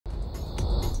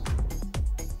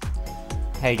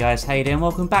Hey guys, how you doing?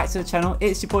 Welcome back to the channel.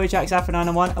 It's your boy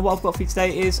JacksAfro901, and what I've got for you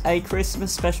today is a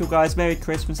Christmas special, guys. Merry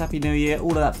Christmas, Happy New Year, all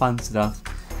of that fun stuff.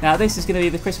 Now this is going to be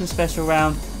the Christmas special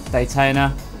round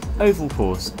Daytona oval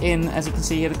course in, as you can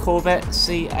see here, the Corvette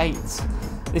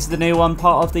C8. This is the new one,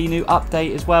 part of the new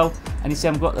update as well. And you see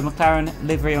I've got the McLaren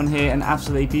livery on here, an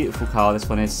absolutely beautiful car this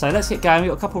one is. So let's get going.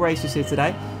 We've got a couple races here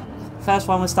today. First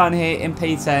one we're starting here in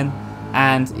P10,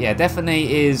 and yeah,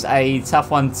 definitely is a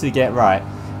tough one to get right.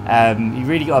 You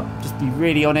really got to just be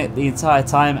really on it the entire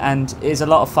time, and it is a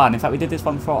lot of fun. In fact, we did this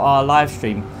one for our live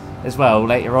stream as well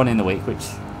later on in the week, which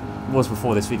was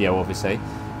before this video obviously.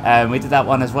 We did that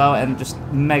one as well, and just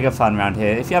mega fun around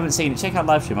here. If you haven't seen it, check out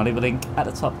live stream. I'll leave a link at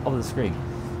the top of the screen.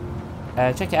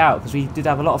 Check it out, because we did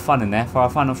have a lot of fun in there for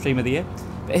our final stream of the year.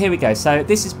 But here we go. So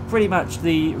this is pretty much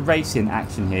the racing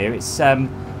action here. It's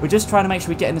we're just trying to make sure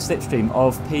we get in the slipstream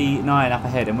of P9 up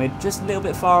ahead, and we're just a little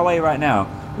bit far away right now.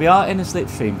 We are in a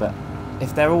slipstream, but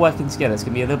if they're all working together, it's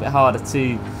going to be a little bit harder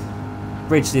to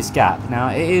bridge this gap. Now,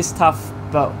 it is tough,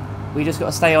 but we just got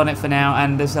to stay on it for now,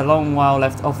 and there's a long while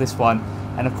left of this one.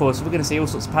 And of course, we're going to see all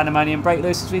sorts of pandemonium break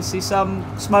loose as we see some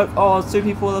smoke. Oh, two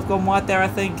people have gone wide there, I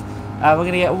think. We're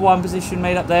going to get one position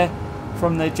made up there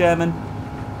from the German.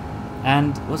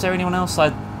 And was there anyone else? I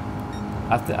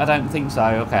don't think so.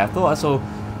 Okay, I thought I saw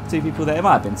two people there. It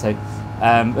might have been two.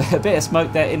 A bit of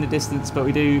smoke there in the distance, but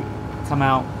we do come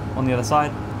out on the other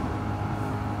side.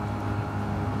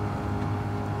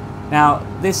 Now,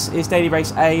 this is daily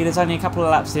race A. There's only a couple of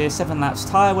laps here, 7 laps.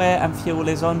 Tyre wear and fuel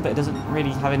is on, but it doesn't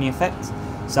really have any effect.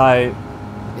 So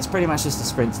it's pretty much just a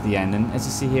sprint to the end. And as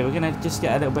you see here, we're going to just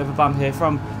get a little bit of a bump here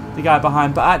from the guy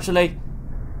behind. But actually,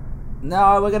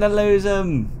 no, we're going to lose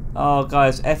him. Oh,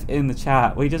 guys, F in the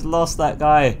chat. We just lost that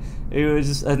guy who was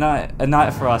just a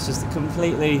night for us. Just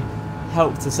completely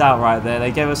helped us out right there.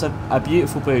 They gave us a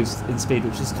beautiful boost in speed,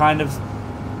 which is kind of,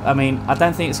 I mean, I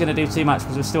don't think it's going to do too much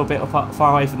because we're still a bit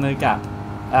far away from the gap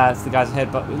to the guys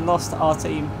ahead, but we lost our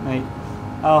team, mate.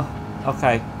 Oh,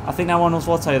 okay. I think that one was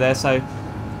Watto there, so,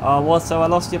 oh, Watto, I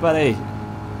lost you, buddy.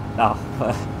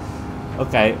 Oh,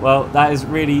 okay, well, that is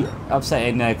really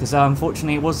upsetting there, because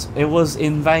unfortunately it was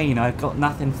in vain. I got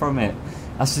nothing from it.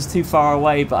 That's just too far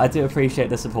away, but I do appreciate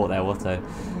the support there, Watto.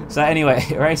 So anyway,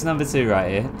 race number 2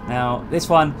 right here. Now, this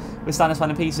one, we're starting this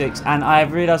one in P6, and I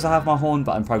realised I have my horn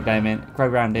button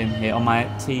programmed in here on my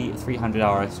T300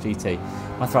 RS GT,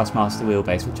 my Thrustmaster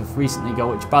wheelbase, which I've recently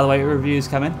got, which, by the way, a review is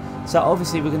coming. So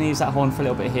obviously we're going to use that horn for a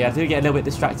little bit here. I do get a little bit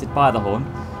distracted by the horn.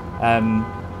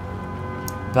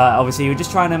 But obviously we're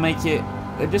just trying to make it,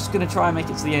 we're just going to try and make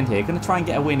it to the end here. We're going to try and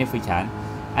get a win if we can.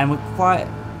 And we're quite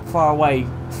far away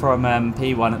from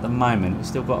P1 at the moment. We've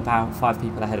still got about 5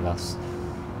 people ahead of us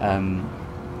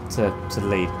to the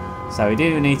lead. So we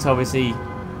do need to obviously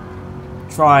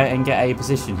try and get a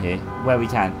position here where we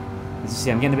can. As you see,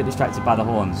 I'm getting a bit distracted by the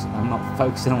horns. I'm not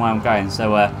focusing on where I'm going.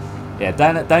 So yeah,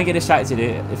 don't get distracted.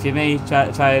 If you're me,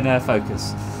 try and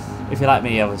focus. If you're like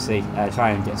me, obviously,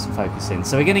 try and get some focus in.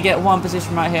 So we're going to get one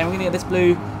position right here. We're going to get this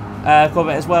blue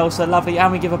Corvette as well. So lovely.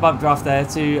 And we give a bump draft there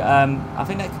to, I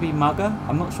think that could be Mugger.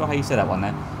 I'm not sure how you say that one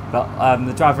there. But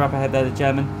the driver up ahead there, the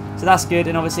German. So that's good.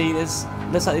 And obviously, looks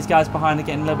like these guys behind are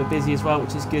getting a little bit busy as well,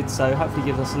 which is good. So hopefully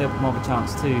gives us a little bit more of a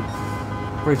chance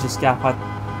to bridge this gap.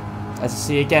 As you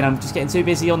see, again, I'm just getting too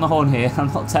busy on the horn here. I'm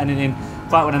not turning in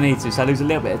quite when I need to, so I lose a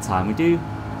little bit of time. We do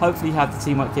hopefully have the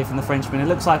teamwork here from the Frenchman. It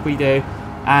looks like we do.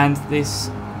 And this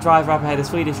driver up ahead, the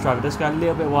Swedish driver, does go a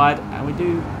little bit wide. And we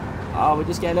do, oh, we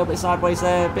just get a little bit sideways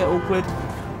there, a bit awkward.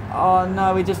 Oh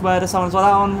no, we just murdered someone as well.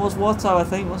 That one was Watto, I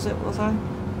think. Was it Watto?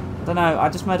 I don't know. I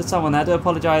just murdered someone there. I do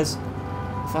apologise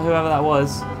for whoever that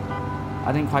was.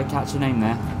 I didn't quite catch your name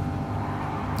there.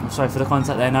 I'm sorry for the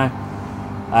contact there, no.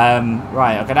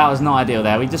 Right, okay, that was not ideal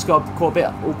there. We just got caught a bit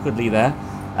awkwardly there.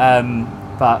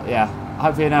 But yeah,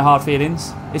 hopefully no hard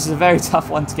feelings. This is a very tough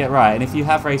one to get right, and if you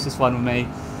have raced this one with me,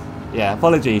 yeah,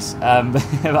 apologies. But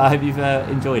I hope you've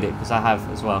enjoyed it, because I have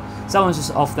as well. Someone's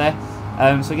just off there.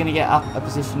 So we're going to get up a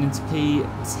position into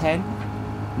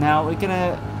P10. Now we're going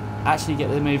to actually get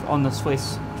the move on the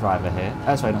Swiss driver here.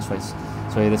 Sorry, not Swiss.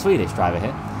 Sorry, the Swedish driver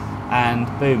here. And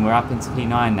boom, we're up into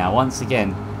P9 now once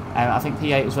again. I think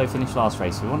P8 was where we finished last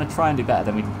race, so we want to try and do better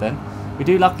than we did then. We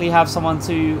do luckily have someone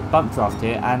to bump draft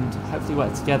here, and hopefully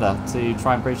work together to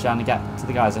try and bridge down the gap to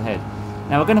the guys ahead.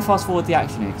 Now we're going to fast forward the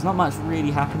action here, because not much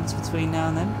really happens between now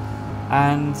and then.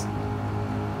 And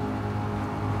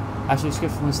actually,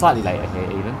 skip from slightly later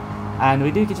here even. And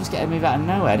we do just get a move out of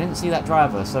nowhere. I didn't see that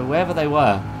driver, so wherever they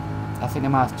were, I think they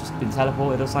might have just been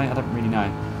teleported or something. I don't really know.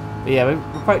 But yeah,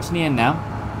 we're approaching the end now.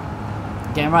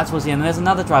 Getting right towards the end. And there's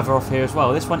another driver off here as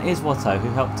well. This one is Watto,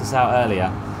 who helped us out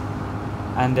earlier.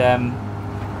 And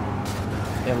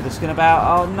Yeah, we're just going to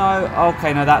bow. Oh, no.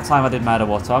 Okay, no, that time I did murder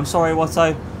Watto. I'm sorry,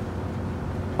 Watto.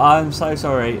 I'm so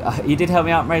sorry. You did help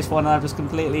me out in race 1 and I've just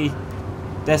completely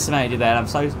decimated you there. I'm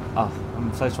so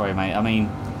sorry, mate. I mean,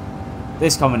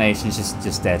 this combination is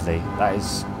just deadly. That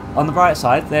is... On the bright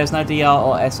side, there's no DR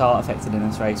or SR affected in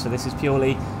this race, so this is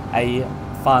purely a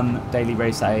fun daily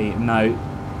race day. No,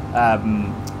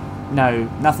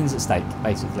 nothing's at stake,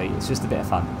 basically. It's just a bit of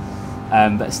fun.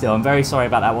 But still, I'm very sorry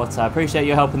about that, Watto. I appreciate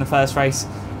your help in the first race.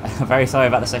 I'm very sorry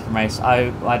about the second race.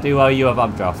 I do owe you a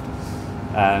bump draft.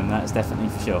 That's definitely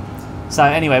for sure. So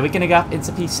anyway, we're going to go up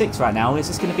into P6 right now. Is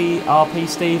this going to be our P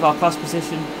Steve, our class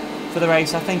position for the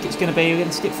race? I think it's going to be. We're going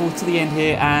to skip forward to the end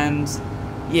here, and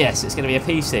yes, it's going to be a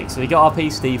P6. So we got our P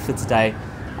Steve for today,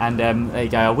 and there you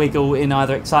go. A wiggle in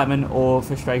either excitement or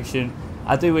frustration.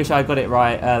 I do wish I got it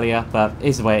right earlier, but it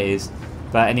is the way it is.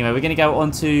 But anyway, we're going to go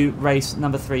on to race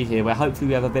number 3 here, where hopefully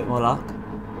we have a bit more luck.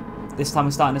 This time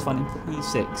we're starting this one in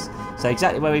P6. So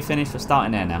exactly where we finished, we're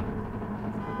starting there now.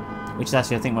 Which is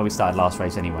actually, I think, where we started last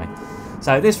race anyway.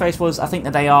 So this race was, I think,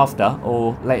 the day after,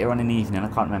 or later on in the evening, I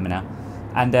can't remember now.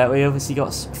 And we obviously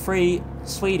got 3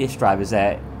 Swedish drivers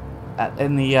there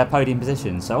in the podium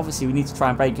position. So obviously we need to try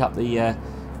and break up the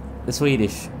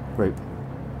Swedish group.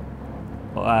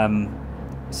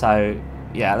 So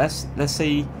yeah, let's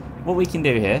see what we can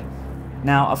do here.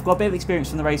 Now, I've got a bit of experience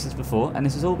from the races before, and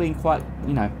this has all been quite,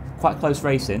 quite close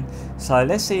racing. So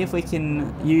let's see if we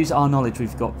can use our knowledge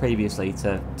we've got previously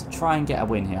to try and get a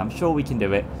win here. I'm sure we can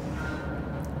do it.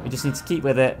 We just need to keep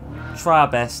with it, try our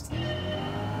best,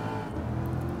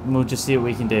 and we'll just see what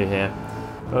we can do here.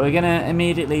 But we're going to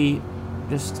immediately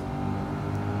just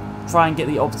try and get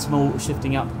the optimal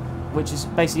shifting up, which is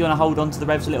basically you want to hold on to the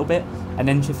revs a little bit and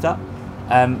then shift up.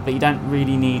 But you don't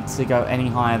really need to go any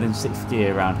higher than 6th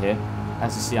gear around here.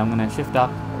 As you see, I'm going to shift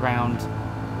up around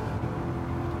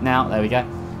now. There we go.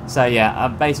 So yeah,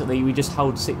 basically we just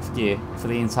hold 6th gear for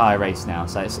the entire race now.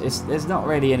 So there's not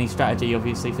really any strategy,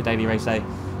 obviously, for daily race day.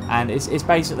 And it's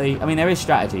basically, I mean, there is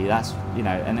strategy, that's,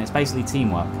 and it's basically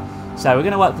teamwork. So we're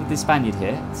going to work with this Spaniard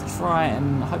here to try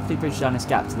and hopefully bridge down this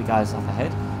gap to the guys up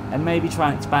ahead. And maybe try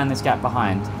and expand this gap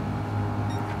behind.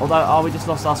 Although, we just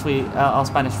lost our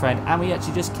Spanish friend. And we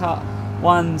actually just cut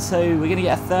 1, 2. We're going to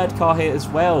get a 3rd car here as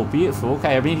well. Beautiful.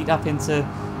 Okay, immediately up into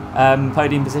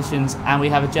podium positions. And we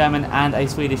have a German and a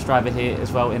Swedish driver here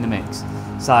as well in the mix.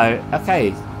 So,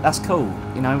 okay, that's cool.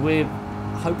 We're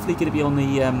hopefully going to be on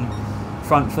the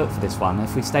front foot for this one.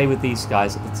 If we stay with these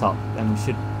guys at the top, then we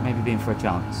should maybe be in for a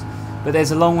chance. But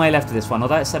there's a long way left of this one.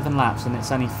 Although it's 7 laps and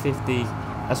it's only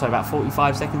about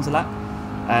 45 seconds a lap.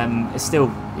 It's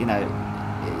still,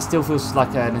 it still feels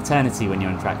like an eternity when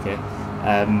you're on track here.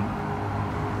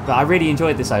 But I really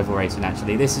enjoyed this oval racing,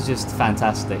 actually. This is just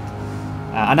fantastic.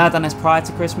 I know I've done this prior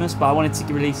to Christmas, but I wanted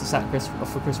to release this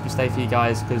for Christmas Day for you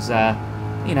guys because,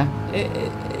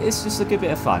 it's just a good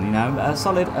bit of fun, a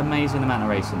solid, amazing amount of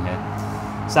racing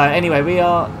here. So anyway, we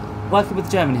are working with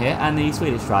the German here and the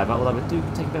Swedish driver, although we do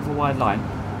take a bit of a wide line.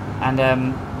 And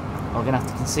we're going to have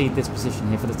to concede this position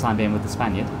here for the time being with the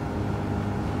Spaniard.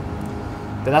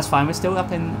 But that's fine, we're still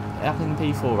up in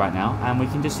P4 right now, and we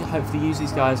can just hopefully use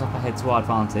these guys up ahead to our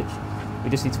advantage.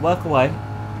 We just need to work away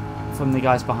from the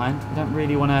guys behind. We don't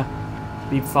really want to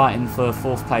be fighting for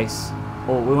 4th place,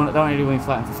 or don't really want to be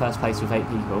fighting for 1st place with 8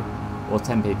 people, or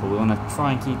 10 people. We want to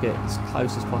try and keep it as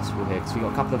close as possible here, because we've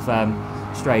got a couple of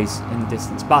strays in the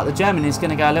distance. But the German is going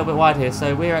to go a little bit wide here,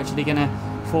 so we're actually going to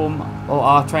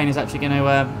our train is actually going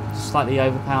to slightly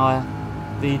overpower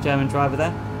the German driver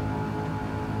there.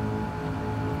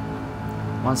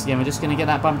 Once again, we're just going to get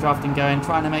that bump drafting going,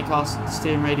 trying to make our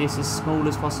steering radius as small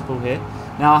as possible here.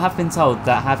 Now, I have been told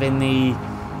that having the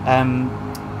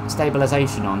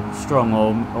stabilisation on, strong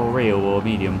or real or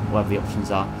medium, whatever the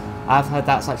options are, I've heard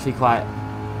that's actually quite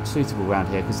suitable around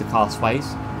here because the car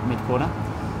sways mid-corner.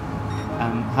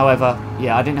 However,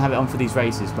 yeah, I didn't have it on for these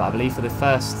races, but I believe for the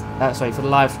for the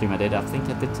live stream I think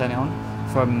I did turn it on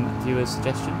from viewers'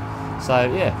 suggestion.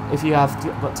 So yeah, if you have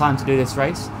got time to do this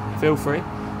race, feel free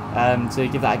to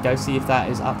give that a go, see if that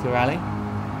is up your alley.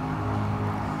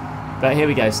 But here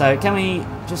we go. So can we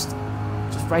just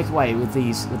break away with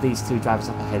these 2 drivers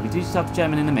up ahead? We do just have the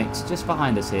German in the mix, just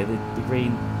behind us here, the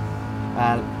green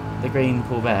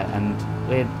Corvette, and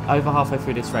we're over halfway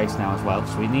through this race now as well.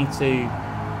 So we need to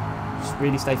just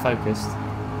really stay focused.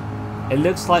 It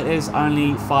looks like there's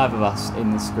only 5 of us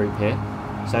in this group here,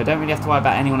 so don't really have to worry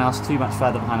about anyone else too much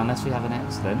further behind unless we have an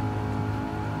accident.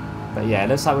 But yeah, it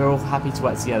looks like we're all happy to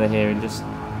work together here and just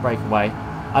break away.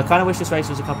 I kind of wish this race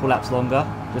was a couple laps longer,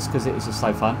 just because it was just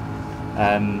so fun.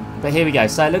 But here we go.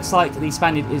 So it looks like the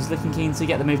Spaniard is looking keen to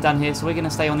get the move done here, so we're going to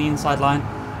stay on the inside line.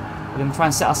 We're going to try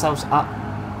and set ourselves up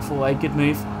for a good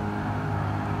move.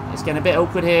 It's getting a bit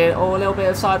awkward here. Oh, a little bit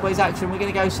of sideways action. We're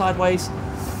going to go sideways.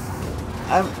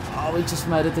 Oh, we just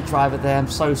murdered the driver there. I'm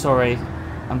so sorry.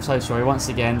 I'm so sorry once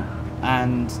again.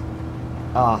 And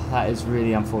oh, that is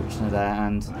really unfortunate there.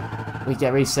 And we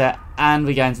get reset and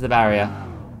we go into the barrier.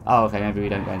 Oh, okay, maybe we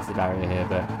don't go into the barrier here,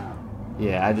 but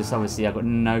yeah, I've got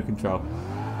no control.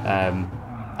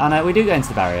 Oh no, we do go into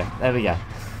the barrier. There we go.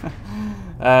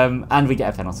 And we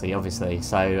get a penalty, obviously.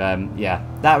 So yeah,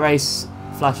 that race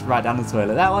flushed right down the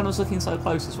toilet. That one was looking so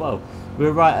close as well. We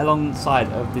were right alongside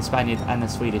of the Spaniard and the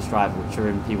Swedish driver, which are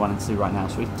in P1 and 2 right now.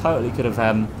 So we totally could have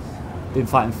been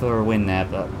fighting for a win there,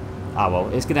 but oh well,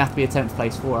 it's going to have to be a 10th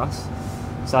place for us.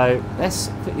 So let's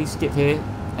quickly skip here.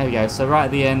 There we go. So right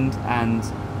at the end, and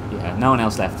yeah, no one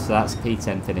else left. So that's a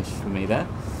P10 finish for me there.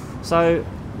 So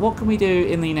what can we do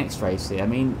in the next race here? I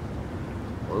mean,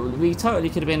 we totally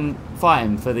could have been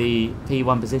fighting for the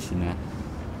P1 position there.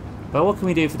 But what can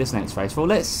we do for this next race? Well,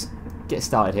 let's get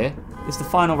started here. It's the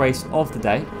final race of the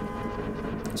day.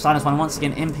 Sinus 1 once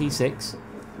again in P6.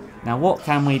 Now what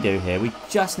can we do here? We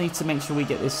just need to make sure we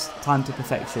get this time to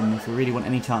perfection if we really want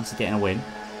any chance of getting a win.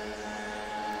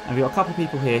 And we've got a couple of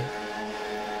people here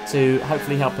to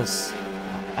hopefully help us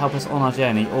on our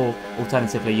journey, or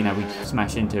alternatively, you know, we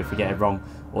smash into if we get it wrong,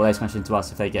 or they smash into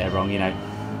us if they get it wrong, you know,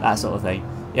 that sort of thing.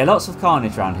 Yeah, lots of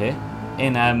carnage around here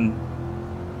in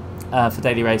for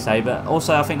Daily Race A, but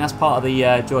also I think that's part of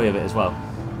the joy of it as well.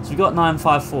 So we've got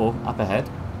 954 up ahead.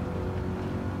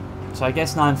 So I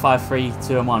guess 953,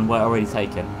 2 and 1 were already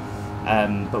taken.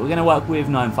 But we're going to work with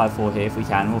 954 here if we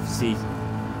can. Obviously,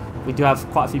 we do have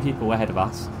quite a few people ahead of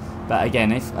us. But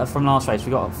again, if from last race,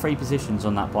 we got 3 positions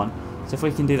on that one. So if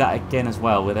we can do that again as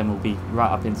well, then we'll be right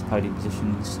up into podium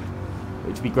positions,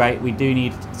 which would be great. We do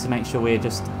need to make sure we're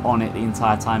just on it the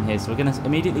entire time here. So we're going to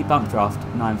immediately bump draft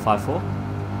 954.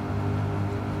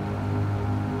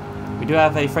 We do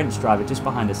have a French driver just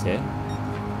behind us here.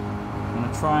 I'm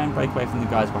going to try and break away from the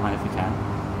guys behind if we can.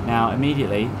 Now,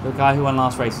 immediately, the guy who won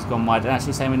last race has gone wide, and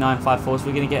actually same with 954, so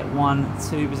we're going to get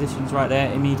 1-2 positions right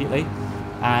there immediately.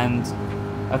 And,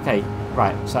 okay,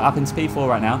 right, so up into P4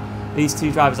 right now. These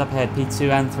 2 drivers up ahead, P2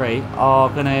 and 3, are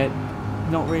going to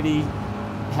not really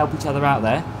help each other out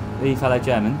there, the fellow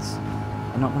Germans.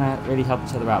 Are not going to really help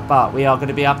each other out, but we are going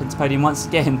to be up into podium once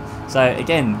again. So,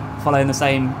 again, following the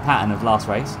same pattern of last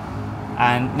race.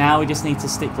 And now we just need to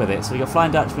stick with it. So we got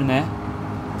Flying Dutchman there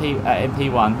in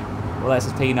P1. Well, that's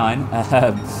P9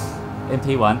 in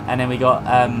P1. And then we got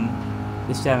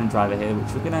this German driver here,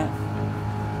 which we're going to...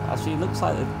 Actually, it looks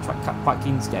like the track cut quite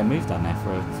keen to get a move done there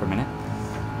for a minute.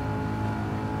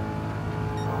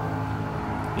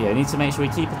 Yeah, we need to make sure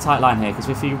we keep a tight line here, because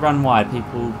if you run wide,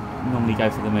 people normally go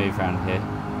for the move around here.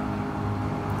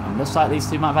 And looks like these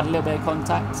 2 might have had a little bit of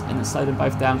contact, and it slowed them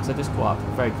both down, because I just caught up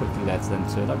very quickly there to them,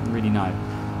 so I don't really know.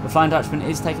 The Flying Dutchman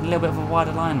is taking a little bit of a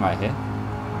wider line right here.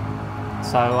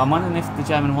 So I'm wondering if the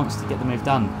German wants to get the move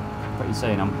done pretty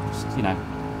soon. I'm just, you know,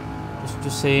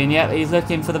 just seeing. Yeah, he's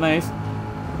looking for the move.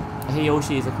 He or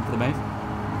she is looking for the move,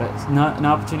 but no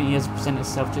opportunity has presented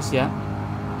itself just yet.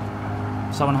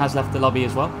 Someone has left the lobby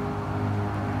as well,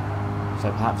 so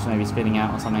perhaps maybe spinning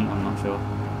out or something, I'm not sure.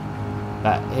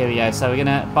 But here we go, so we're going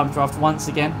to bump draft once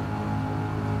again.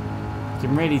 You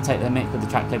can really take the mick with the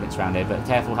track limits around here, but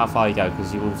careful how far you go,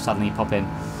 because you will suddenly pop in.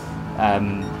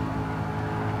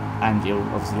 And you'll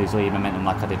obviously lose all your momentum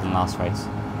like I did in the last race.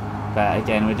 But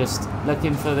again, we're just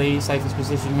looking for the safest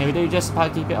position here. We do just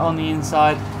about keep it on the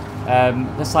inside.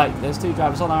 Looks like there's 2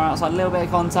 drivers on our outside, a little bit of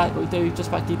contact, but we do just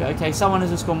about keep it okay. Someone has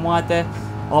just gone wide there,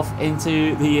 off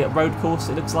into the road course,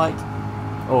 it looks like,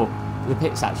 or the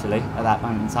pits actually, at that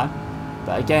moment in time.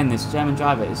 But again, this German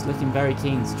driver is looking very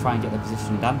keen to try and get the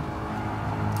position done.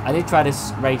 I did try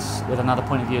this race with another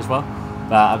point of view as well,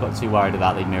 but I got too worried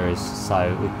about the mirrors, so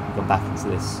we've gone back into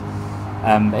this.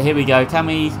 But here we go. Can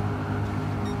we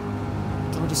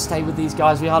just stay with these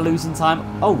guys? We are losing time.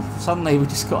 Oh, suddenly we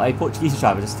just got a Portuguese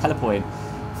driver just teleporting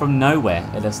from nowhere.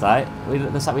 It looks like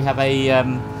we have a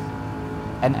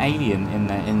an alien in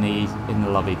the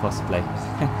lobby possibly,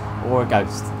 or a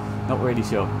ghost. Not really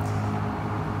sure.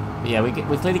 But yeah,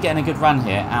 we're clearly getting a good run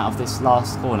here out of this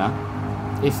last corner,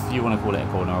 if you want to call it a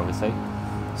corner, obviously.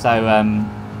 So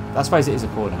I suppose it is a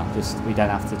corner. Just we don't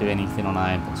have to do anything on our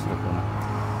inputs for the corner.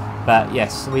 But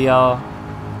yes, we're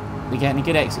getting a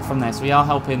good exit from there, so we are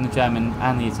helping the German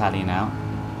and the Italian out.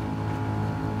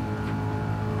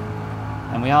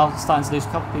 And we are starting to lose a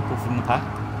couple of people from the pack,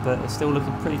 but it's still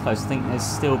looking pretty close. I think there's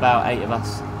still about 8 of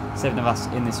us, 7 of us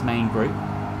in this main group.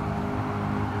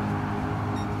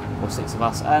 Or 6 of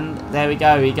us. And there we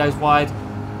go, he goes wide.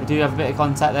 We do have a bit of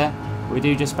contact there. We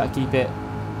do just about keep it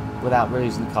without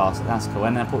losing the car, so that's cool.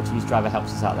 And the Portuguese driver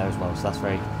helps us out there as well, so that's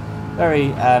very,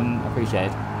 very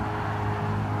appreciated.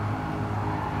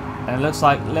 And it looks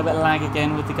like a little bit of lag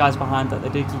again with the guys behind, but they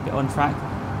do keep it on track.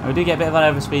 And we do get a bit of an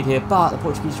overspeed here, but the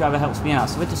Portuguese driver helps me out,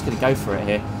 so we're just going to go for it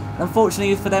here. And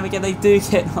unfortunately for them again, they do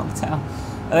get knocked out.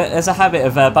 There's a habit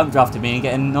of bump drafting me and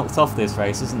getting knocked off this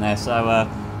race, isn't there? So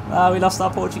we lost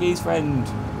our Portuguese friend.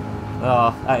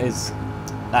 Oh, that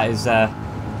is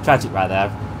tragic right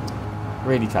there.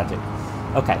 Really tragic.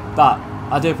 Okay, but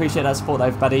I do appreciate that support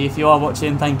though, buddy. If you are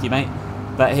watching, thank you, mate.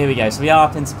 But here we go. So we are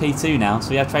up into P2 now.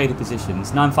 So we have traded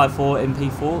positions. 954 in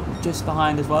P4, just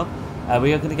behind as well.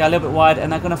 We are going to go a little bit wide,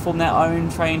 and they're going to form their own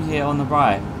train here on the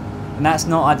right. And that's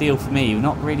not ideal for me. We've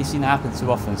not really seen that happen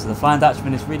too often. So the Flying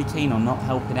Dutchman is really keen on not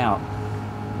helping out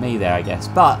me there, I guess.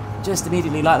 But just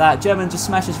immediately like that, German just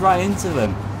smashes right into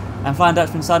them. And Flying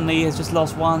Dutchman suddenly has just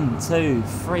lost 1, 2,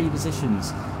 3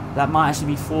 positions. That might actually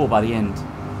be 4 by the end.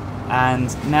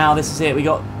 And now this is it. We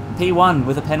got P1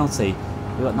 with a penalty.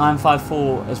 We got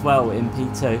 954 as well in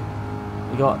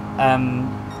P2. We got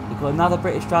another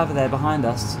British driver there behind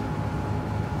us.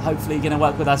 Hopefully going to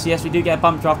work with us. Yes, we do get a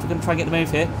bump draft. We're going to try and get the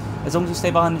move here. As long as we stay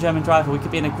behind the German driver, we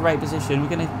could be in a great position. We're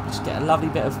going to just get a lovely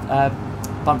bit of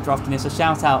bump drafting here. So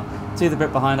shout out to the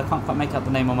Brit behind. I can't quite make out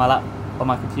the name on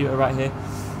my computer right here.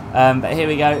 But here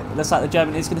we go. Looks like the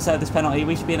German is going to serve this penalty.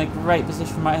 We should be in a great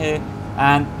position right here.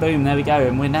 And boom, there we go.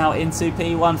 And we're now into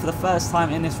P1 for the first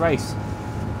time in this race.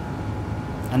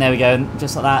 And there we go. And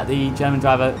just like that, the German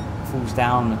driver falls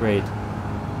down on the grid.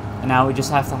 And now we just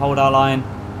have to hold our line.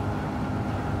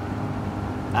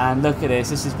 And look at this.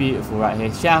 This is beautiful right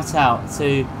here. Shout out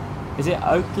to, is it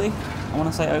Oakley? I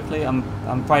want to say Oakley. I'm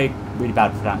probably really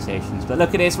bad with pronunciations. But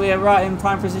look at this. We are right in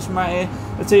prime position right here.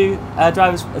 The two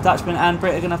drivers, a Dutchman and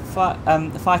Brit, are going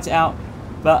to fight it out.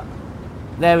 But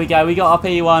there we go. We got our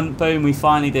P1. Boom. We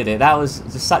finally did it. That was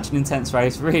just such an intense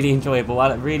race. Really enjoyable.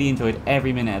 I really enjoyed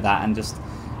every minute of that. And just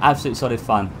absolute solid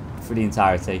fun for the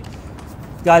entirety.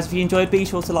 Guys, if you enjoyed, be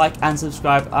sure to like and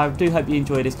subscribe. I do hope you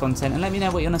enjoy this content, and let me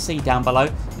know what you want to see down below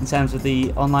in terms of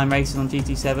the online racing on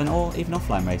GT7 or even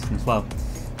offline racing as well.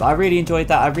 But I really enjoyed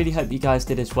that. I really hope you guys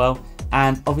did as well.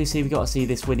 And obviously we got to see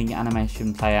this winning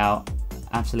animation play out.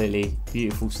 Absolutely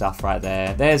beautiful stuff right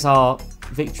there. There's our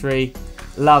victory.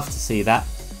 Love to see that.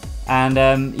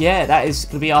 And yeah, that is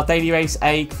going to be our Daily Race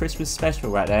A Christmas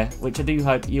special right there, which I do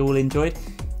hope you all enjoyed.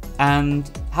 And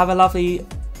have a lovely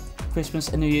Christmas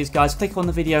and New Year's, guys. Click on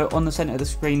the video on the centre of the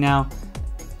screen now.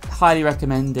 Highly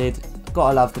recommended.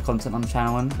 Gotta love the content on the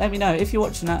channel, and let me know if you're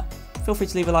watching that. Feel free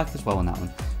to leave a like as well on that one.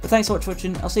 But thanks so much for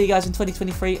watching. I'll see you guys in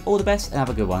 2023. All the best and have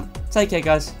a good one. Take care,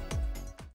 guys.